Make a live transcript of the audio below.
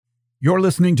You're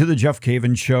listening to The Jeff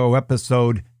Cavins Show,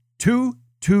 episode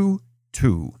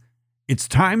 222. It's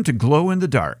time to glow in the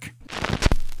dark.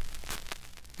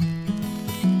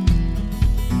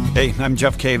 Hey, I'm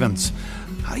Jeff Cavins.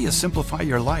 How do you simplify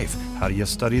your life? How do you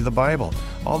study the Bible?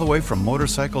 All the way from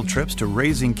motorcycle trips to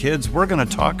raising kids, we're going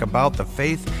to talk about the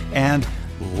faith and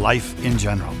life in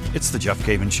general. It's The Jeff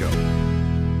Cavins Show.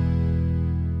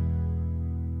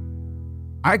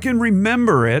 I can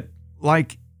remember it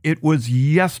like it was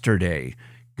yesterday,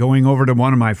 going over to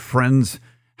one of my friend's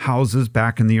houses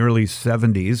back in the early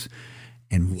 70s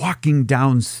and walking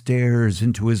downstairs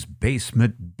into his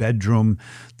basement bedroom.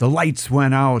 The lights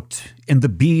went out and the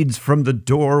beads from the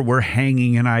door were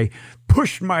hanging, and I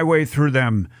pushed my way through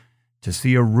them to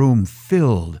see a room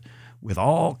filled with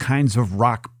all kinds of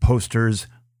rock posters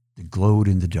that glowed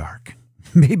in the dark.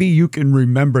 Maybe you can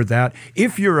remember that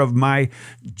if you're of my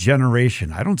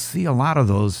generation. I don't see a lot of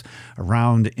those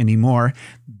around anymore,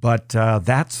 but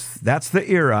that's the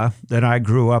era that I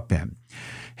grew up in.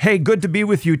 Hey, good to be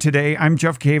with you today. I'm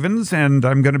Jeff Cavins, and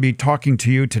I'm going to be talking to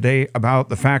you today about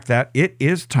the fact that it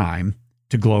is time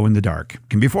to glow in the dark.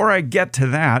 And before I get to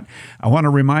that, I want to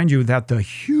remind you that the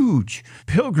huge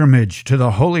pilgrimage to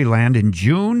the Holy Land in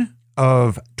June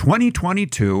of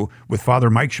 2022 with Father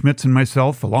Mike Schmitz and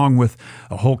myself, along with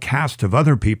a whole cast of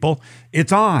other people,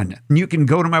 it's on. And you can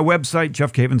go to my website,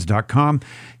 jeffcavins.com,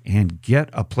 and get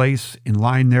a place in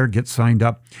line there, get signed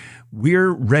up.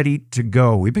 We're ready to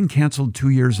go. We've been canceled 2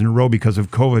 years in a row because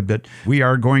of COVID, but we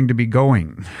are going to be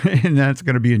going. And that's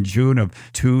going to be in June of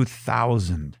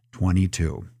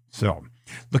 2022. So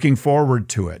looking forward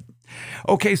to it.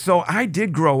 Okay, so I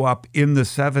did grow up in the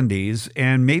 70s,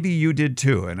 and maybe you did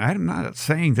too. And I'm not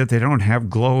saying that they don't have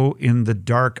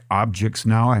glow-in-the-dark objects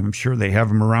now. I'm sure they have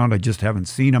them around. I just haven't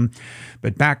seen them.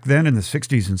 But back then in the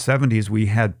 60s and 70s, we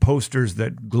had posters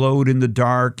that glowed in the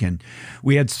dark, and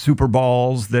we had super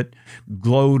balls that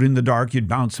glowed in the dark. You'd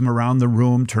bounce them around the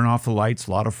room, turn off the lights,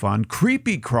 a lot of fun.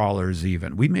 Creepy crawlers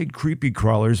even. We made creepy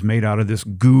crawlers made out of this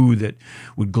goo that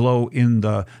would glow in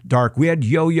the dark. We had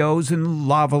yo-yos and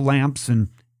lava lamps and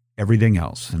everything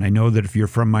else. And I know that if you're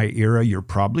from my era, you're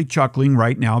probably chuckling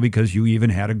right now because you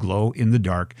even had a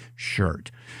glow-in-the-dark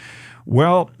shirt.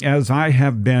 Well, as I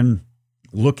have been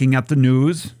looking at the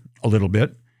news a little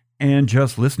bit and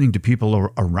just listening to people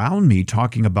around me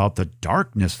talking about the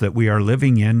darkness that we are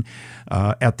living in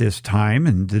at this time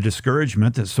and the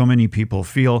discouragement that so many people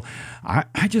feel,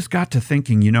 I just got to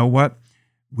thinking, you know what?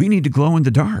 We need to glow in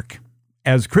the dark.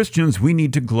 As Christians, we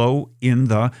need to glow in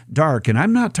the dark. And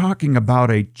I'm not talking about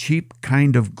a cheap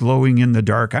kind of glowing in the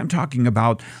dark. I'm talking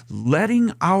about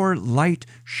letting our light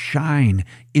shine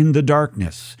in the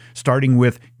darkness, starting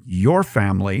with your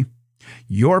family,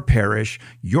 your parish,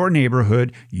 your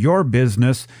neighborhood, your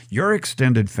business, your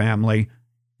extended family.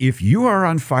 If you are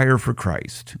on fire for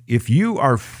Christ, if you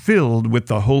are filled with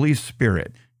the Holy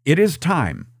Spirit, it is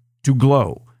time to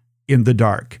glow in the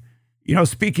dark. You know,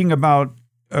 speaking about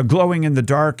glowing in the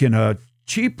dark in a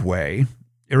cheap way,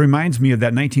 it reminds me of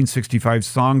that 1965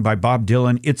 song by Bob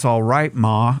Dylan, It's All Right,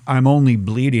 Ma, I'm Only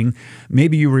Bleeding.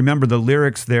 Maybe you remember the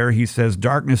lyrics there. He says,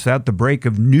 darkness at the break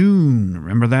of noon.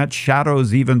 Remember that?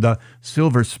 Shadows, even the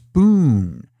silver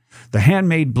spoon. The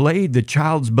handmade blade, the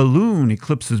child's balloon,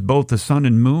 eclipses both the sun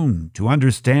and moon. To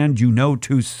understand, you know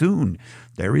too soon.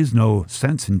 There is no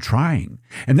sense in trying.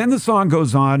 And then the song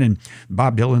goes on, and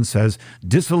Bob Dylan says,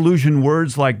 disillusioned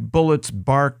words like bullets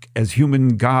bark as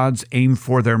human gods aim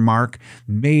for their mark,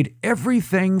 made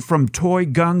everything from toy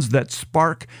guns that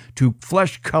spark to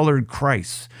flesh-colored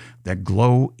Christs that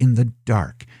glow in the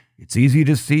dark. It's easy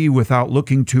to see without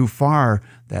looking too far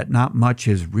that not much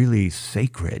is really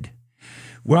sacred.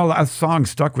 Well, that song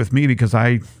stuck with me because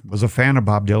I was a fan of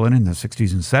Bob Dylan in the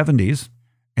 60s and 70s.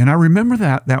 And I remember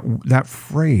that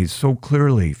phrase so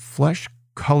clearly,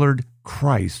 flesh-colored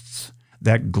Christs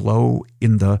that glow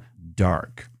in the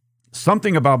dark.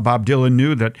 Something about Bob Dylan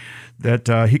knew that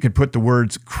he could put the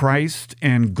words Christ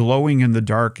and glowing in the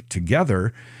dark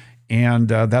together. And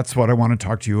that's what I want to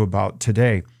talk to you about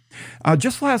today.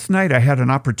 Just last night, I had an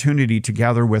opportunity to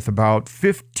gather with about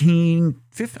 15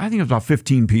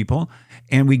 people,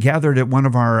 and we gathered at one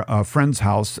of our friends'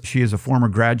 house. She is a former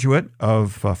graduate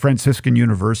of Franciscan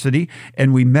University,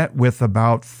 and we met with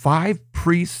about 5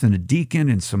 priests and a deacon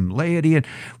and some laity, and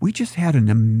we just had an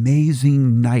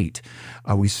amazing night.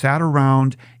 We sat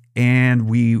around and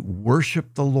we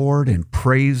worshiped the Lord and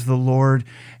praised the Lord.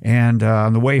 And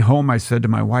on the way home, I said to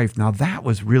my wife, now that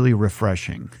was really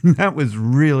refreshing. That was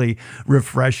really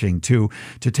refreshing to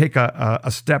take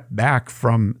a step back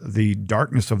from the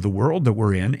darkness of the world that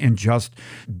we're in and just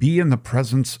be in the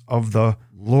presence of the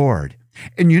Lord.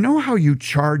 And you know how you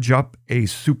charge up a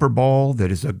Super Ball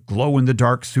that is a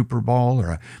glow-in-the-dark Super Ball, or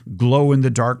a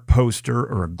glow-in-the-dark poster,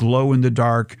 or a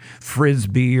glow-in-the-dark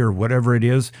Frisbee, or whatever it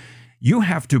is? You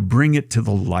have to bring it to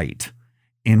the light.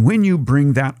 And when you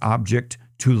bring that object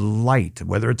to light,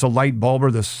 whether it's a light bulb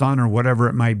or the sun or whatever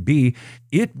it might be,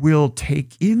 it will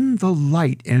take in the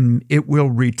light and it will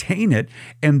retain it,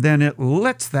 and then it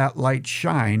lets that light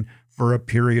shine for a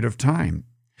period of time.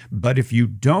 But if you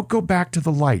don't go back to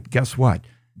the light, guess what?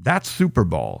 That Super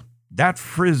Bowl, that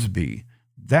Frisbee,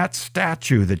 that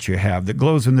statue that you have that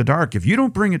glows in the dark, if you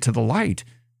don't bring it to the light,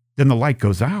 then the light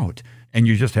goes out and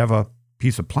you just have a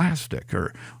piece of plastic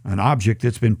or an object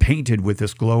that's been painted with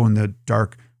this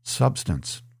glow-in-the-dark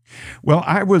substance. Well,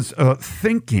 I was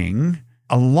thinking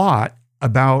a lot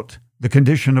about the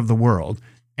condition of the world,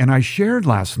 and I shared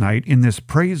last night in this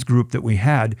praise group that we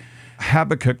had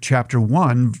Habakkuk chapter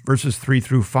 1, verses 3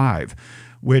 through 5,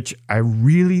 which I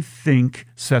really think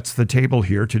sets the table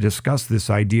here to discuss this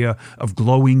idea of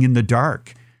glowing in the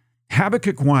dark.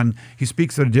 Habakkuk 1, he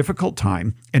speaks at a difficult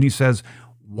time, and he says,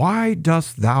 "Why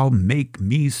dost thou make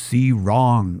me see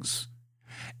wrongs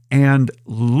and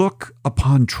look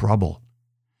upon trouble?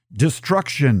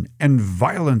 Destruction and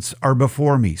violence are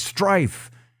before me.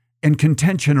 Strife and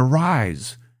contention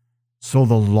arise. So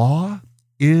the law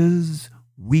is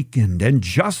weakened, and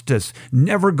justice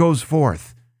never goes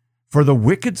forth. For the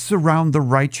wicked surround the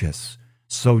righteous,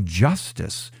 so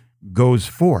justice goes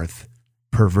forth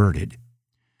perverted."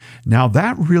 Now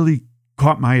that really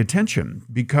caught my attention,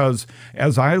 because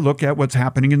as I look at what's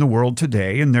happening in the world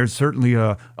today, and there's certainly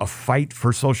a fight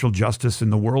for social justice in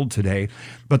the world today,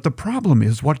 but the problem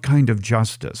is, what kind of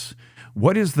justice?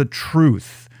 What is the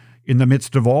truth in the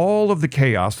midst of all of the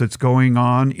chaos that's going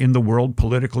on in the world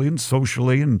politically and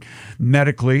socially and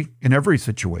medically in every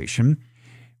situation?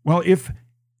 Well,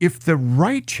 if the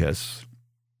righteous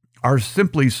are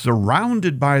simply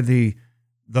surrounded by the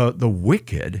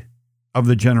wicked of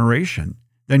the generation,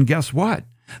 then guess what?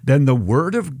 Then the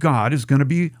word of God is going to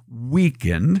be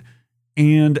weakened,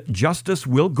 and justice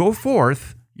will go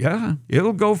forth. Yeah,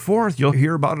 it'll go forth. You'll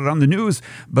hear about it on the news,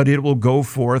 but it will go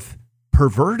forth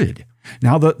perverted.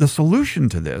 Now, the solution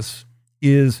to this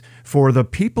is for the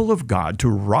people of God to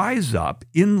rise up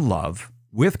in love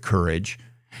with courage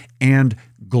and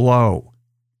glow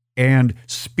and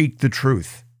speak the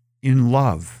truth in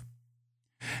love.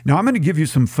 Now, I'm going to give you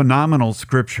some phenomenal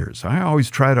scriptures. I always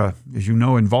try to, as you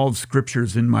know, involve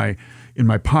scriptures in my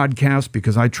podcast,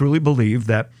 because I truly believe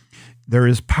that there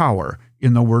is power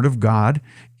in the Word of God.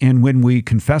 And when we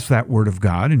confess that Word of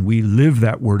God and we live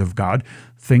that Word of God,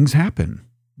 things happen,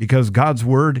 because God's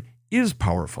Word is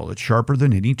powerful. It's sharper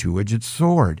than any two-edged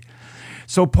sword.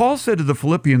 So Paul said to the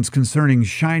Philippians concerning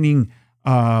shining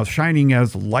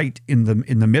as light in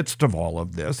the midst of all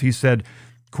of this, he said,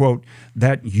 quote,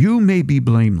 "that you may be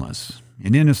blameless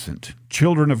and innocent,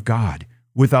 children of God,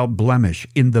 without blemish,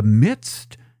 in the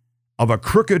midst of a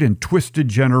crooked and twisted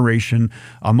generation,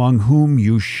 among whom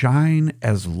you shine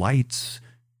as lights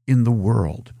in the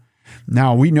world."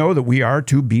 Now, we know that we are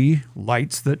to be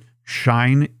lights that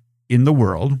shine in the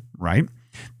world, right?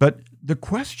 But the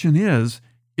question is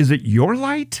it your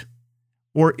light,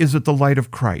 or is it the light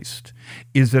of Christ?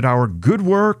 Is it our good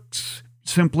works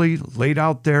simply laid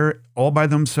out there all by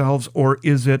themselves, or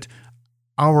is it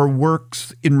our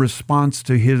works in response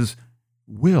to His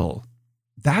will?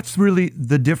 That's really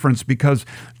the difference, because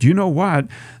do you know what?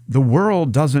 The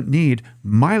world doesn't need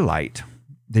my light.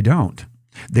 They don't.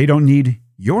 They don't need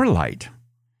your light.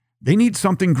 They need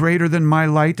something greater than my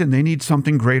light, and they need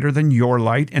something greater than your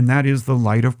light, and that is the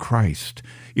light of Christ.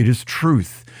 It is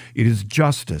truth. It is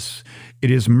justice.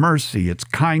 It is mercy. It's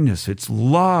kindness. It's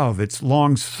love. It's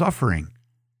long-suffering.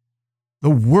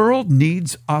 The world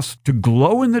needs us to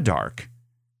glow in the dark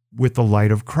with the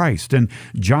light of Christ. And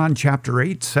John chapter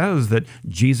 8 says that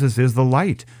Jesus is the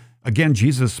light. Again,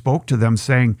 Jesus spoke to them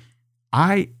saying,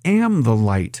 "I am the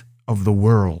light of the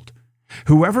world.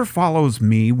 Whoever follows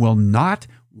me will not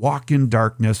walk in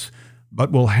darkness,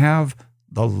 but will have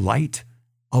the light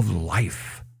of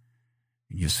life."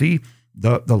 You see,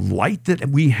 the light that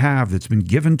we have that's been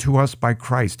given to us by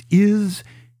Christ is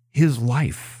His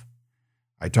life.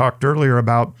 I talked earlier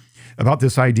about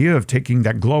this idea of taking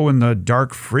that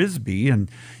glow-in-the-dark Frisbee and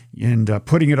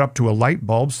putting it up to a light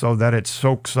bulb so that it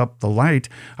soaks up the light.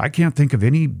 I can't think of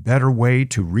any better way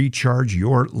to recharge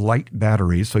your light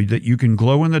batteries so that you can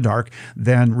glow in the dark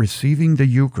than receiving the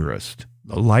Eucharist,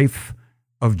 the life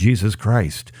of Jesus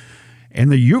Christ.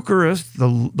 And the Eucharist, the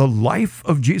life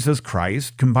of Jesus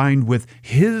Christ, combined with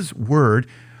His Word,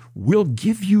 will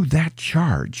give you that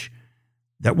charge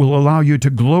that will allow you to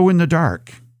glow in the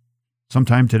dark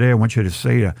Sometime today, I want you to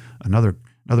say to another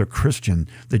Christian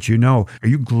that you know, are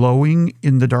you glowing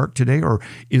in the dark today, or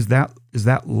is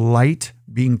that light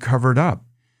being covered up?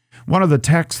 One of the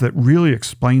texts that really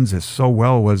explains this so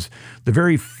well was the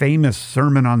very famous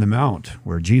Sermon on the Mount,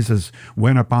 where Jesus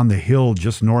went up on the hill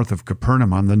just north of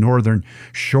Capernaum on the northern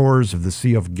shores of the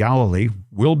Sea of Galilee.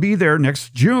 We'll be there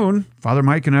next June. Father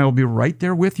Mike and I will be right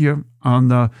there with you on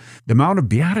the Mount of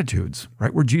Beatitudes,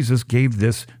 right where Jesus gave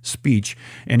this speech.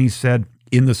 And he said,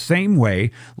 in the same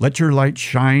way, let your light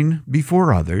shine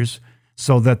before others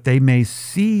so that they may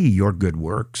see your good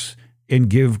works and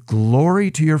give glory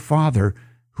to your Father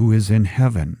who is in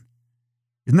heaven.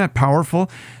 Isn't that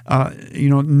powerful?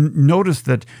 Notice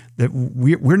that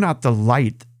we're not the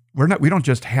light. We don't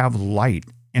just have light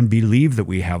and believe that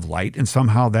we have light and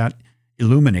somehow that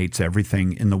illuminates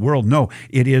everything in the world. No,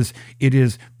 it is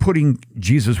putting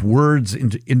Jesus' words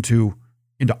into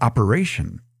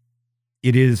operation.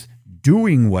 It is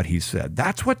doing what he said.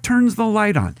 That's what turns the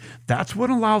light on. That's what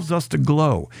allows us to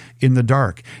glow in the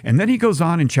dark. And then he goes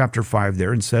on in chapter 5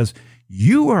 there and says,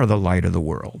 you are the light of the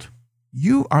world.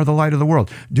 You are the light of the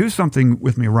world. Do something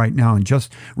with me right now and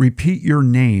just repeat your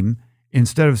name.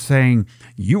 Instead of saying,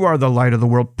 you are the light of the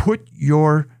world, put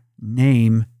your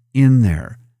name in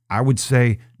there. I would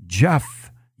say,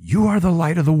 Jeff, you are the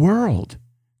light of the world.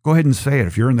 Go ahead and say it.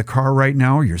 If you're in the car right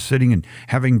now, or you're sitting and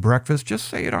having breakfast, just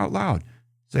say it out loud.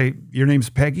 Say, your name's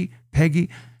Peggy. Peggy,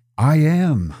 I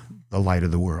am the light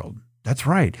of the world. That's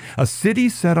right. A city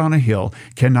set on a hill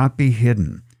cannot be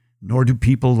hidden. Nor do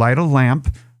people light a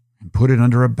lamp and put it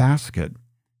under a basket,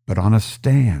 but on a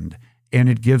stand. And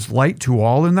it gives light to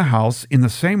all in the house. In the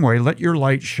same way, let your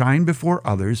light shine before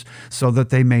others so that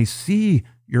they may see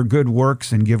your good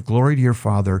works and give glory to your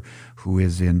Father who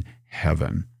is in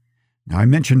heaven. Now, I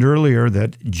mentioned earlier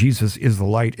that Jesus is the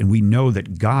light, and we know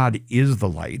that God is the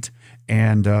light.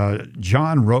 And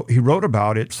John wrote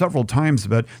about it several times,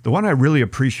 but the one I really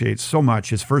appreciate so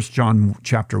much is 1 John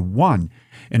chapter 1.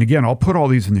 And again, I'll put all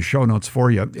these in the show notes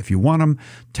for you. If you want them,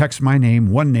 text my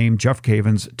name, one name, Jeff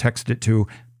Cavins, text it to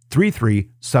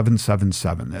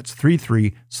 33777. That's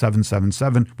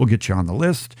 33777. We'll get you on the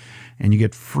list, and you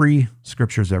get free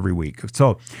scriptures every week.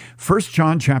 So 1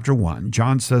 John chapter 1,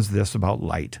 John says this about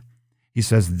light. He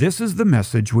says, this is the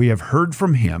message we have heard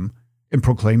from him and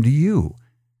proclaimed to you,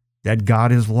 that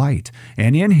God is light,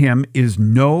 and in him is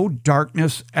no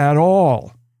darkness at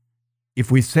all. If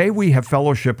we say we have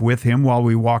fellowship with him while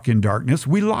we walk in darkness,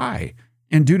 we lie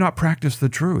and do not practice the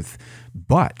truth.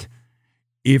 But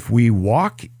if we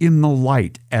walk in the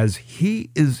light as he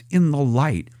is in the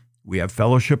light, we have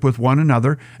fellowship with one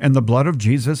another, and the blood of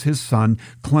Jesus, his Son,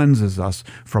 cleanses us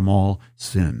from all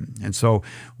sin. And so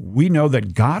we know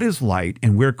that God is light,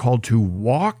 and we're called to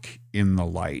walk in the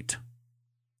light.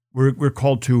 We're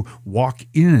called to walk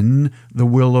in the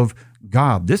will of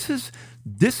God. This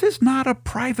is not a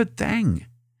private thing.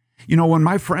 You know, when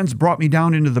my friends brought me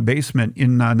down into the basement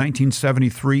in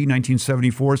 1973,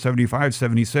 1974, 75,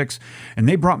 76, and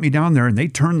they brought me down there and they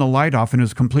turned the light off and it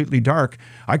was completely dark,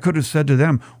 I could have said to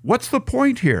them, what's the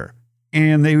point here?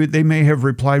 And they may have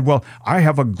replied, well, I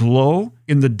have a glow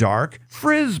in the dark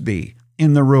Frisbee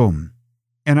in the room.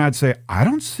 And I'd say, I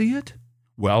don't see it.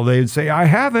 Well, they'd say, I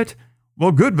have it.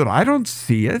 Well, good, but I don't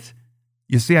see it.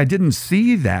 You see, I didn't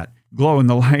see that glow in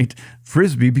the light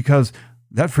Frisbee because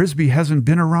that Frisbee hasn't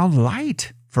been around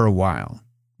light for a while.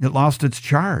 It lost its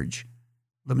charge.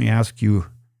 Let me ask you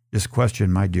this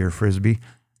question, my dear Frisbee.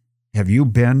 Have you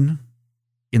been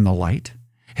in the light?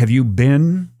 Have you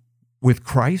been with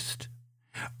Christ?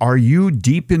 Are you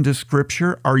deep into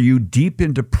Scripture? Are you deep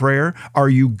into prayer? Are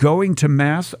you going to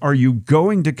Mass? Are you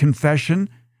going to confession?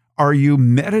 Are you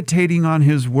meditating on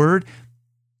His Word?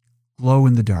 Glow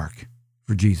in the dark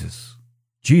for Jesus.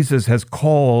 Jesus has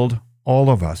called all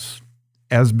of us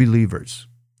as believers.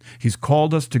 He's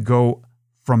called us to go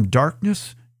from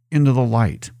darkness into the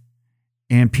light.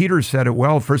 And Peter said it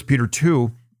well, 1 Peter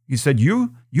 2. He said,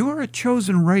 you are a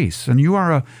chosen race, and you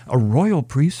are a royal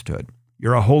priesthood.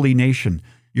 You're a holy nation.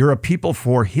 You're a people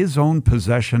for His own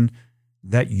possession,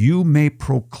 that you may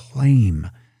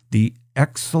proclaim the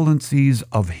excellencies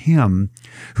of Him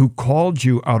who called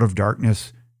you out of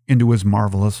darkness into His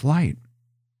marvelous light.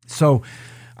 So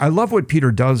I love what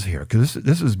Peter does here, because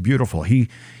this is beautiful. He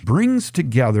brings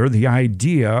together the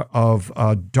idea of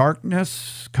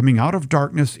darkness, coming out of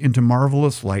darkness into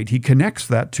marvelous light. He connects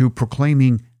that to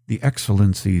proclaiming the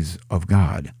excellencies of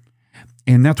God.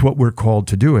 And that's what we're called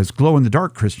to do as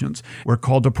glow-in-the-dark Christians. We're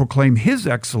called to proclaim His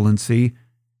excellency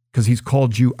because He's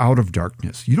called you out of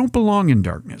darkness. You don't belong in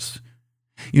darkness.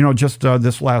 You know, just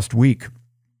this last week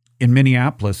in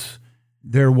Minneapolis,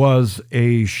 There was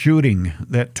a shooting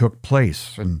that took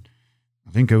place, and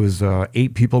I think it was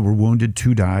 8 people were wounded,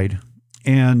 2 died,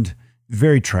 and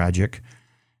very tragic.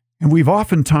 And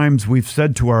we've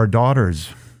said to our daughters,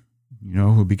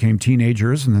 who became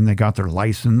teenagers and then they got their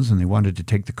license and they wanted to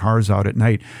take the cars out at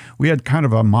night. We had kind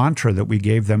of a mantra that we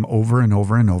gave them over and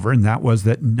over and over, and that was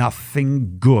that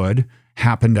nothing good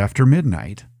happened after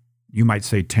midnight. You might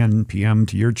say 10 p.m.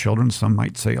 to your children. Some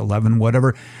might say 11,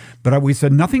 whatever. But we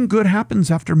said nothing good happens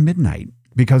after midnight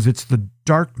because it's the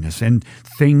darkness and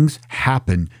things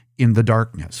happen in the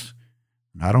darkness.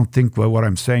 I don't think what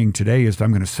I'm saying today is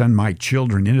I'm going to send my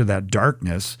children into that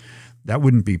darkness. That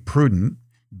wouldn't be prudent.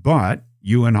 But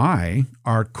you and I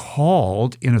are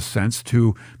called, in a sense,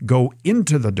 to go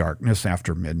into the darkness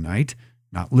after midnight,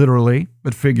 not literally,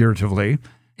 but figuratively,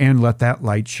 and let that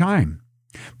light shine.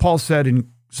 Paul said in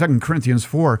 2 Corinthians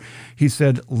 4, he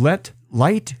said, let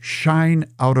light shine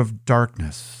out of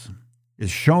darkness. It's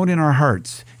shown in our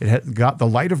hearts. The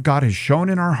light of God has shone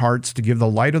in our hearts to give the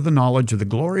light of the knowledge of the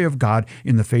glory of God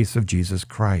in the face of Jesus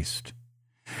Christ.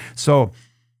 So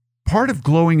part of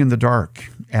glowing in the dark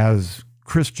as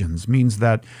Christians means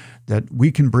that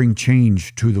we can bring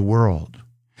change to the world.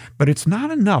 But it's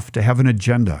not enough to have an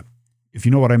agenda. If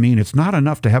you know what I mean, it's not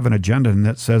enough to have an agenda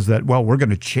that says that, well, we're going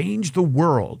to change the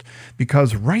world.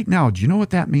 Because right now, do you know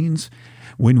what that means?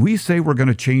 When we say we're going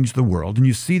to change the world, and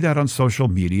you see that on social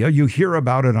media, you hear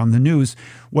about it on the news,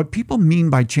 what people mean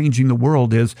by changing the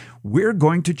world is we're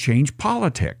going to change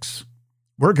politics.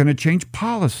 We're going to change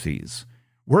policies.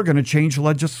 We're going to change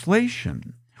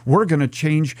legislation. We're going to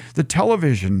change the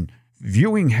television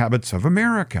viewing habits of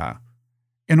America.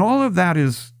 And all of that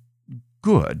is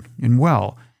good and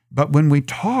well. But when we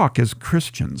talk as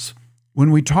Christians,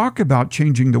 when we talk about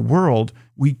changing the world,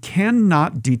 we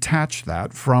cannot detach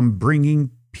that from bringing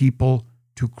people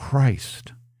to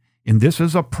Christ. And this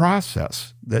is a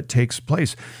process that takes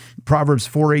place. Proverbs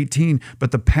 4:18,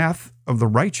 but the path of the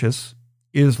righteous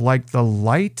is like the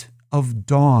light of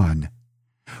dawn,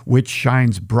 which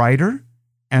shines brighter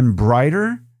and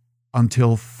brighter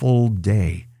until full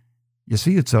day. You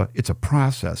see, it's a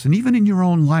process. And even in your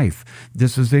own life,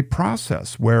 this is a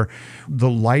process where the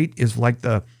light is like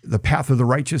the path of the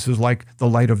righteous is like the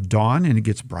light of dawn, and it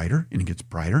gets brighter and it gets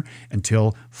brighter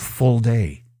until full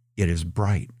day. It is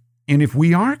bright. And if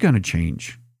we are going to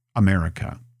change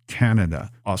America,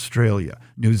 Canada, Australia,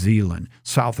 New Zealand,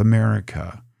 South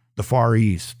America, the Far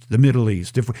East, the Middle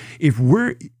East, if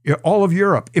we're all of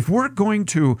Europe, if we're going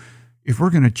to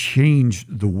change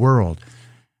the world,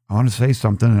 I want to say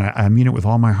something, and I mean it with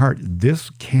all my heart. This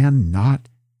cannot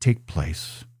take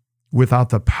place without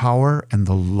the power and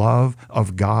the love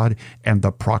of God and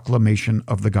the proclamation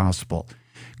of the gospel.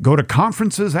 Go to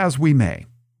conferences as we may,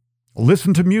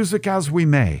 listen to music as we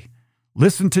may,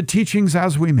 listen to teachings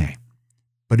as we may.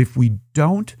 But if we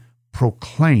don't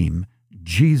proclaim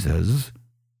Jesus,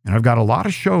 and I've got a lot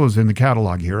of shows in the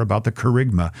catalog here about the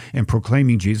kerygma and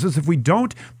proclaiming Jesus. If we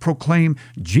don't proclaim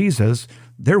Jesus,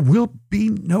 there will be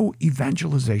no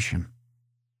evangelization.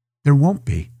 There won't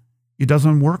be. It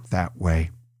doesn't work that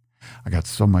way. I got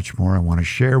so much more I want to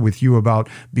share with you about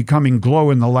becoming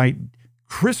glow-in-the-light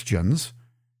Christians,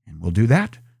 and we'll do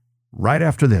that right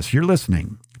after this. You're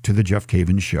listening to The Jeff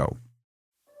Cavins Show.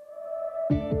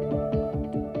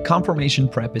 Confirmation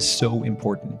prep is so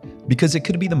important because it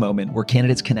could be the moment where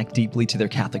candidates connect deeply to their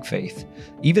Catholic faith,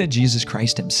 even at Jesus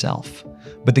Christ himself.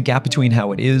 But the gap between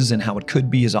how it is and how it could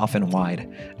be is often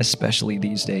wide, especially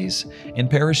these days, and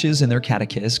parishes and their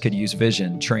catechists could use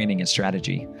vision, training, and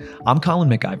strategy. I'm Colin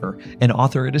McIver, an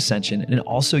author at Ascension and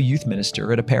also youth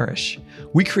minister at a parish.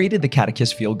 We created the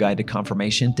Catechist Field Guide to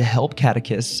Confirmation to help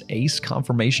catechists ace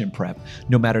confirmation prep,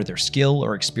 no matter their skill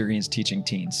or experience teaching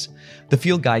teens. The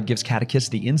Field Guide gives catechists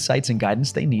the insights and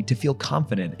guidance they need to feel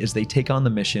confident as they take on the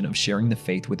mission of sharing the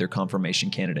faith with their confirmation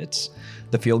candidates.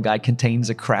 The Field Guide contains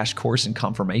a crash course in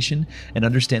confirmation, an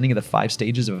understanding of the 5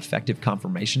 stages of effective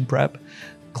confirmation prep,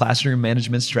 classroom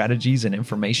management strategies and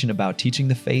information about teaching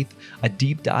the faith, a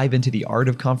deep dive into the art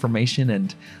of confirmation,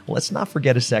 and let's not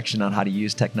forget a section on how to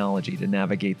use technology to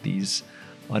navigate these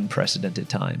unprecedented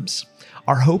times.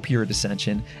 Our hope here at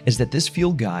Ascension is that this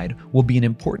field guide will be an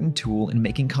important tool in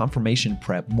making confirmation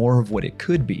prep more of what it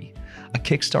could be, a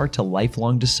kickstart to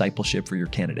lifelong discipleship for your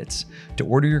candidates. To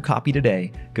order your copy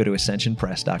today, go to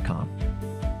ascensionpress.com.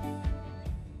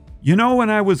 You know, when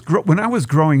I was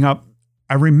growing up,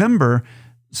 I remember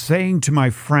saying to my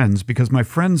friends, because my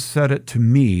friends said it to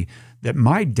me, that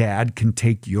my dad can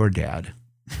take your dad.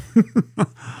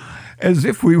 As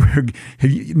if we were,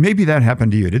 maybe that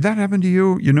happened to you. Did that happen to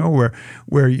you? You know,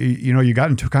 where you got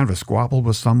into kind of a squabble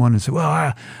with someone and said,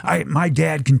 well, my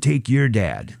dad can take your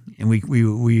dad. And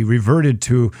we reverted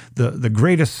to the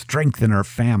greatest strength in our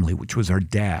family, which was our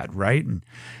dad, right? And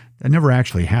that never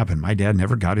actually happened. My dad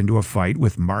never got into a fight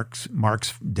with Mark's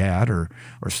dad or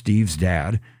Steve's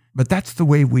dad. But that's the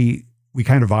way we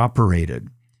kind of operated.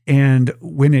 And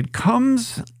when it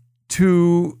comes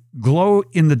to glow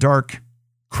in the dark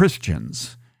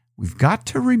Christians, we've got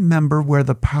to remember where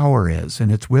the power is,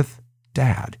 and it's with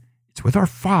Dad. It's with our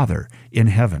Father in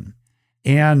heaven.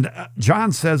 And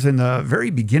John says in the very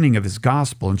beginning of his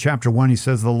gospel, in chapter 1, he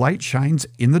says, the light shines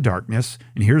in the darkness.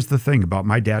 And here's the thing about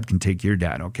my dad can take your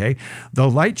dad, okay? The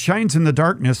light shines in the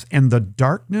darkness, and the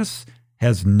darkness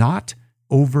has not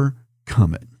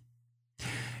overcome it.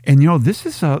 And this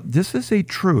is a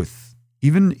truth,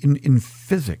 even in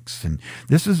physics. And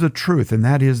this is a truth, and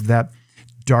that is that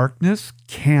darkness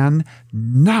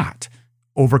cannot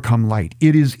overcome light.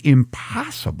 It is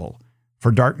impossible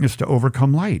for darkness to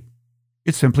overcome light.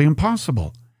 It's simply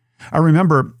impossible. I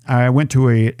remember I went to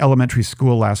an elementary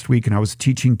school last week, and I was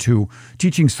teaching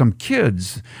some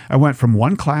kids. I went from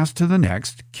one class to the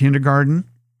next, kindergarten,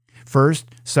 first,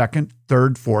 second,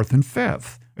 third, fourth, and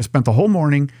fifth. I spent the whole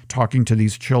morning talking to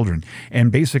these children.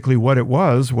 And basically what it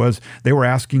was they were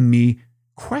asking me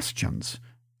questions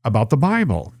about the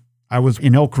Bible. I was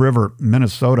in Elk River,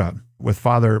 Minnesota, with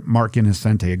Father Mark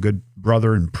Innocente, a good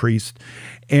brother and priest.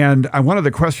 And one of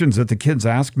the questions that the kids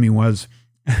asked me was,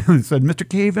 they said, Mr.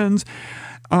 Cavins,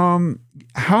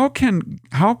 how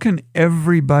can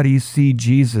everybody see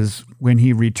Jesus when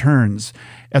he returns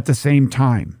at the same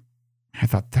time? I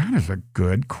thought, that is a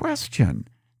good question.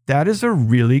 That is a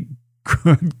really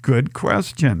good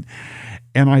question.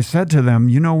 And I said to them,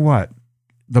 you know what?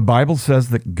 The Bible says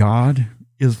that God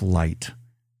is light,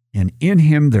 and in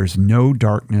him there's no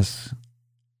darkness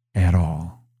at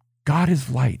all. God is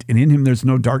light, and in him there's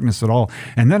no darkness at all.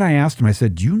 And then I asked him, I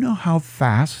said, do you know how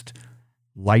fast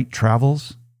light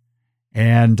travels?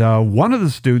 And one of the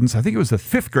students, I think it was the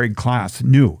 5th grade class,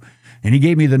 knew. And he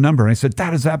gave me the number, and I said,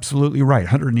 that is absolutely right,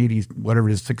 180, whatever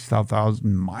it is,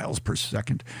 6,000 miles per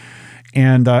second.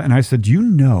 And I said, do you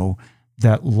know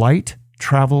that light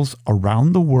travels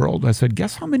around the world? I said,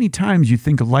 guess how many times you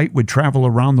think light would travel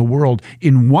around the world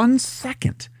in 1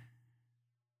 second?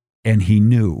 And he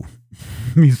knew.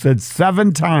 He said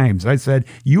 7 times. I said,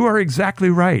 you are exactly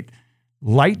right.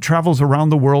 Light travels around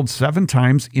the world 7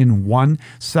 times in 1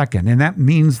 second. And that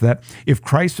means that if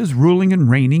Christ is ruling and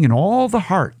reigning in all the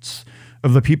hearts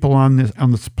of the people on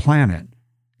this planet,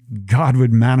 God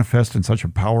would manifest in such a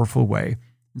powerful way.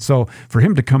 So for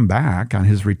him to come back on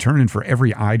his return and for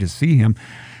every eye to see him,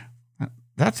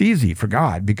 that's easy for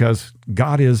God, because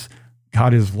God is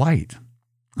light.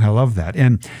 I love that.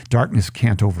 And darkness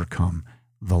can't overcome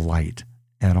the light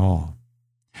at all.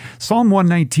 Psalm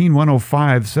 119,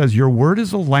 105 says, your word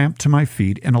is a lamp to my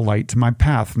feet and a light to my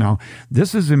path. Now,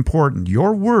 this is important.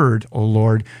 Your word, O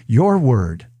Lord, your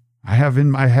word. I have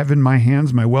in my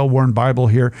hands my well-worn Bible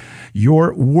here.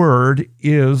 Your word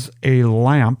is a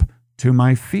lamp to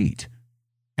my feet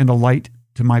and a light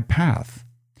to my path.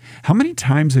 How many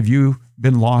times have you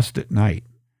been lost at night?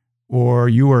 Or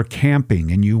you were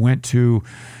camping and you went to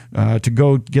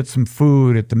go get some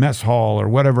food at the mess hall or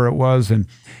whatever it was,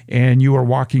 and you were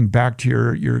walking back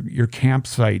to your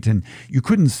campsite and you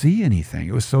couldn't see anything.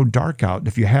 It was so dark out.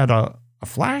 If you had a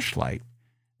flashlight,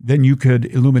 then you could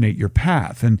illuminate your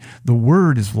path. And the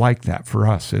word is like that for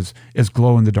us as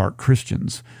glow-in-the-dark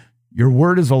Christians. Your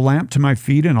word is a lamp to my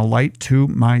feet and a light to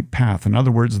my path. In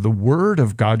other words, the word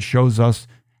of God shows us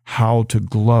how to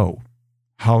glow.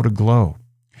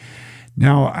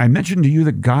 Now, I mentioned to you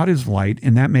that God is light,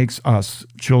 and that makes us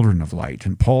children of light.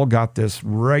 And Paul got this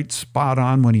right spot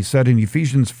on when he said in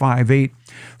Ephesians 5:8,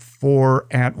 for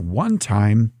at one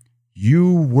time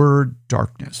you were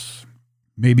darkness.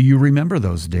 Maybe you remember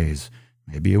those days.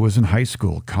 Maybe it was in high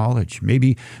school, college.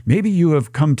 Maybe you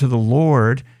have come to the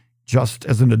Lord just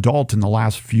as an adult in the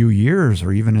last few years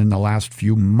or even in the last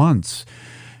few months.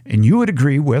 And you would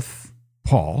agree with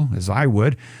Paul, as I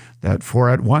would, that for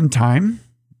at one time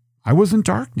I was in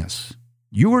darkness.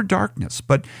 You were darkness,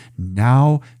 but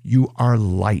now you are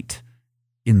light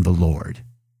in the Lord.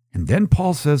 And then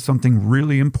Paul says something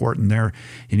really important there,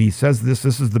 and he says this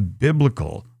is the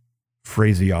biblical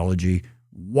phraseology,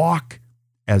 walk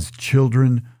as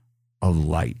children of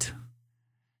light.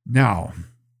 Now,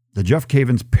 the Jeff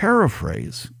Cavins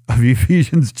paraphrase of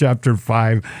Ephesians chapter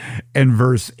 5 and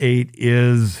verse 8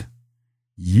 is,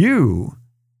 you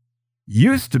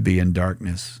used to be in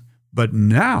darkness, but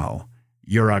now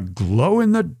you're a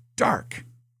glow-in-the-dark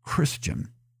Christian.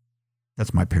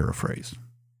 That's my paraphrase.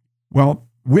 Well,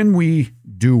 when we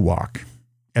do walk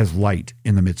as light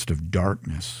in the midst of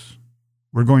darkness,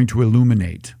 we're going to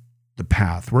illuminate the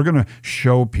path. We're going to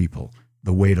show people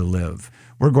the way to live.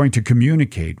 We're going to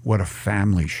communicate what a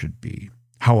family should be,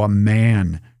 how a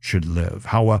man should live,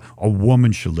 how a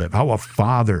woman should live, how a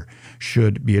father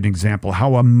should be an example,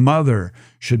 how a mother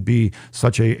should be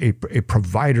such a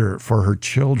provider for her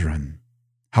children,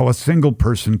 how a single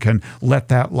person can let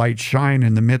that light shine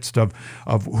in the midst of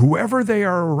whoever they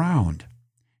are around.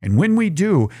 And when we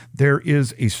do, there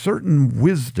is a certain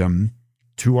wisdom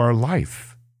to our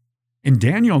life. And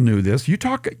Daniel knew this. You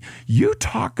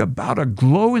talk about a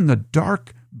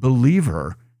glow-in-the-dark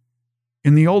believer.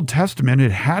 In the Old Testament,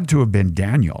 it had to have been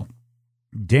Daniel.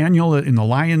 Daniel in the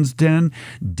lion's den,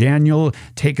 Daniel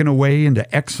taken away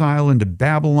into exile into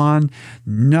Babylon.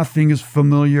 Nothing is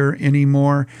familiar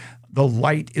anymore. The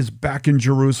light is back in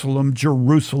Jerusalem.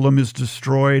 Jerusalem is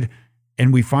destroyed.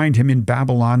 And we find him in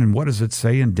Babylon. And what does it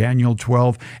say in Daniel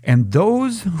 12? And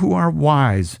those who are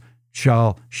wise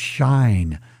shall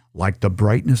shine like the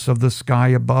brightness of the sky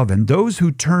above, and those who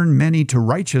turn many to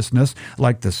righteousness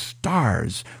like the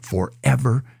stars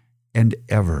forever and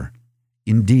ever.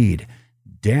 Indeed,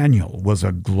 Daniel was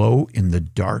a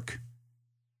glow-in-the-dark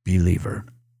believer.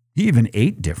 He even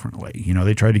ate differently.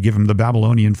 They tried to give him the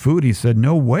Babylonian food. He said,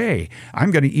 no way,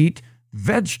 I'm going to eat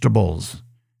vegetables.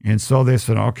 And so they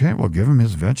said, okay, we'll give him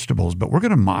his vegetables, but we're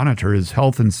going to monitor his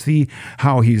health and see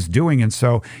how he's doing. And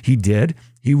so he did.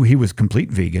 He was complete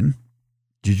vegan.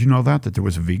 Did you know that there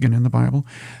was a vegan in the Bible?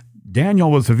 Daniel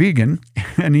was a vegan,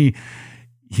 and he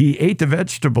ate the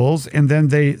vegetables, and then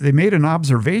they made an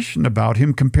observation about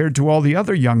him compared to all the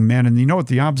other young men. And you know what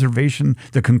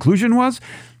the conclusion was?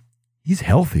 He's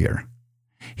healthier.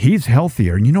 He's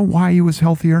healthier. And you know why he was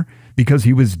healthier? Because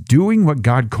he was doing what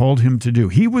God called him to do.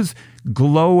 He was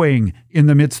glowing in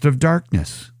the midst of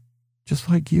darkness, just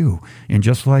like you and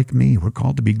just like me. We're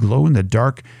called to be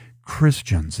glow-in-the-dark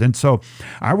Christians. And so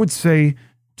I would say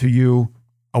to you,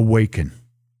 awaken,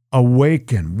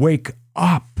 wake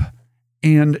up,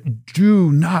 and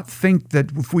do not think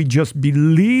that if we just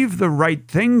believe the right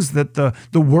things that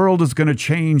the world is going to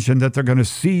change and that they're going to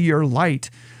see your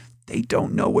light. They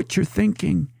don't know what you're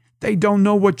thinking. They don't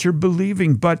know what you're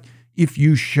believing. But if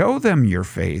you show them your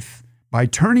faith by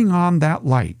turning on that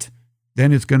light,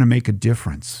 then it's going to make a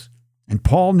difference. And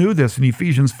Paul knew this in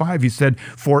Ephesians 5. He said,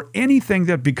 for anything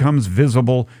that becomes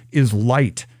visible is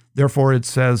light. Therefore it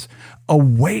says,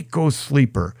 awake, O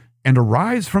sleeper, and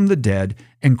arise from the dead,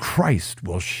 and Christ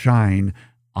will shine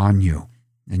on you.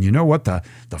 And you know what the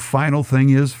final thing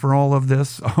is for all of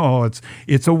this? Oh,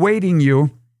 it's awaiting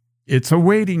you. It's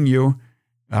awaiting you.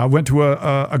 I went to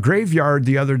a graveyard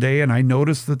the other day, and I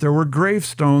noticed that there were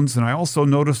gravestones, and I also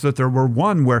noticed that there were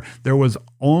one where there was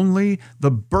only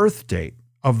the birth date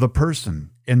of the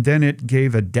person, and then it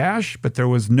gave a dash, but there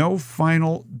was no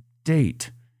final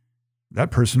date.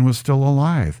 That person was still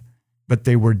alive, but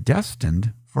they were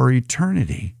destined for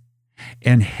eternity.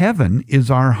 And heaven is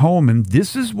our home, and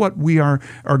this is what we are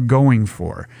going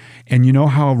for. And you know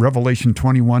how Revelation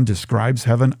 21 describes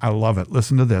heaven? I love it.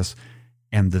 Listen to this.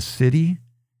 And the city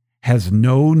has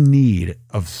no need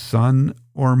of sun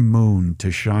or moon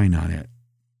to shine on it.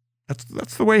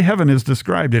 That's the way heaven is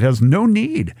described. It has no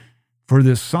need for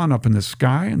this sun up in the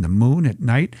sky and the moon at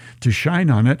night to shine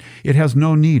on it. It has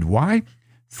no need. Why?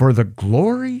 For the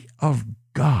glory of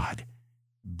God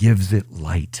gives it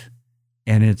light,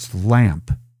 and its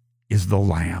lamp is the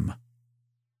Lamb.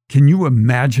 Can you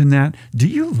imagine that? Do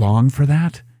you long for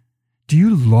that? Do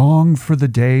you long for the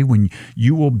day when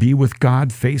you will be with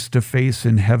God face to face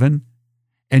in heaven?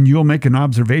 And you'll make an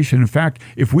observation. In fact,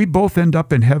 if we both end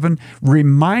up in heaven,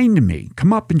 remind me.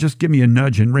 Come up and just give me a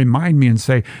nudge and remind me and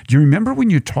say, do you remember when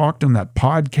you talked on that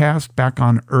podcast back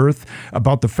on earth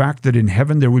about the fact that in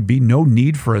heaven there would be no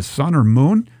need for a sun or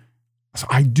moon? So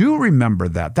I do remember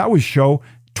that. That was show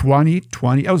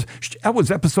 2020. That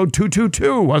was episode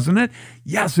 222, wasn't it?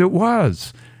 Yes, it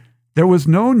was. There was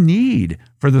no need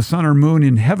for the sun or moon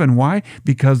in heaven. Why?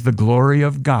 Because the glory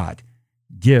of God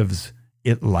gives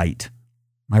it light.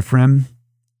 My friend,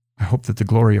 I hope that the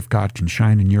glory of God can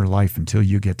shine in your life until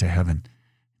you get to heaven,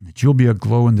 and that you'll be a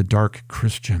glow-in-the-dark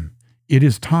Christian. It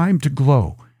is time to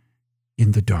glow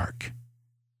in the dark.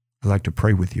 I'd like to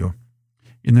pray with you.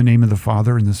 In the name of the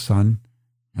Father, and the Son,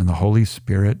 and the Holy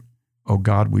Spirit, oh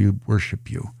God, we worship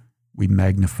you. We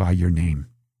magnify your name.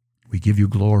 We give you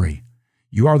glory.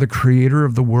 You are the creator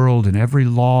of the world, and every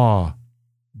law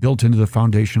built into the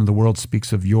foundation of the world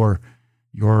speaks of your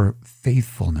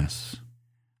faithfulness.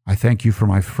 I thank you for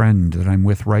my friend that I'm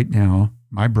with right now,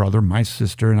 my brother, my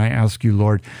sister, and I ask you,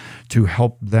 Lord, to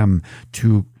help them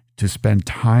to spend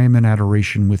time in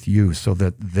adoration with you so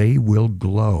that they will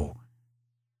glow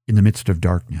in the midst of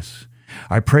darkness.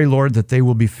 I pray, Lord, that they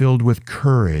will be filled with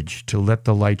courage to let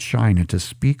the light shine and to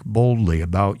speak boldly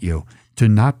about you, to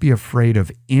not be afraid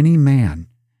of any man,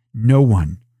 no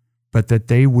one, but that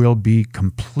they will be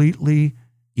completely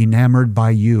enamored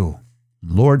by you.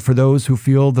 Lord, for those who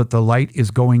feel that the light is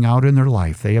going out in their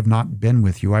life, they have not been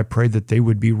with you, I pray that they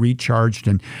would be recharged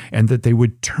and that they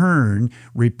would turn,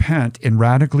 repent, and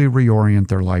radically reorient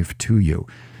their life to you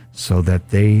so that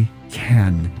they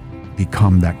can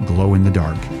become that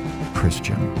glow-in-the-dark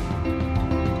Christian.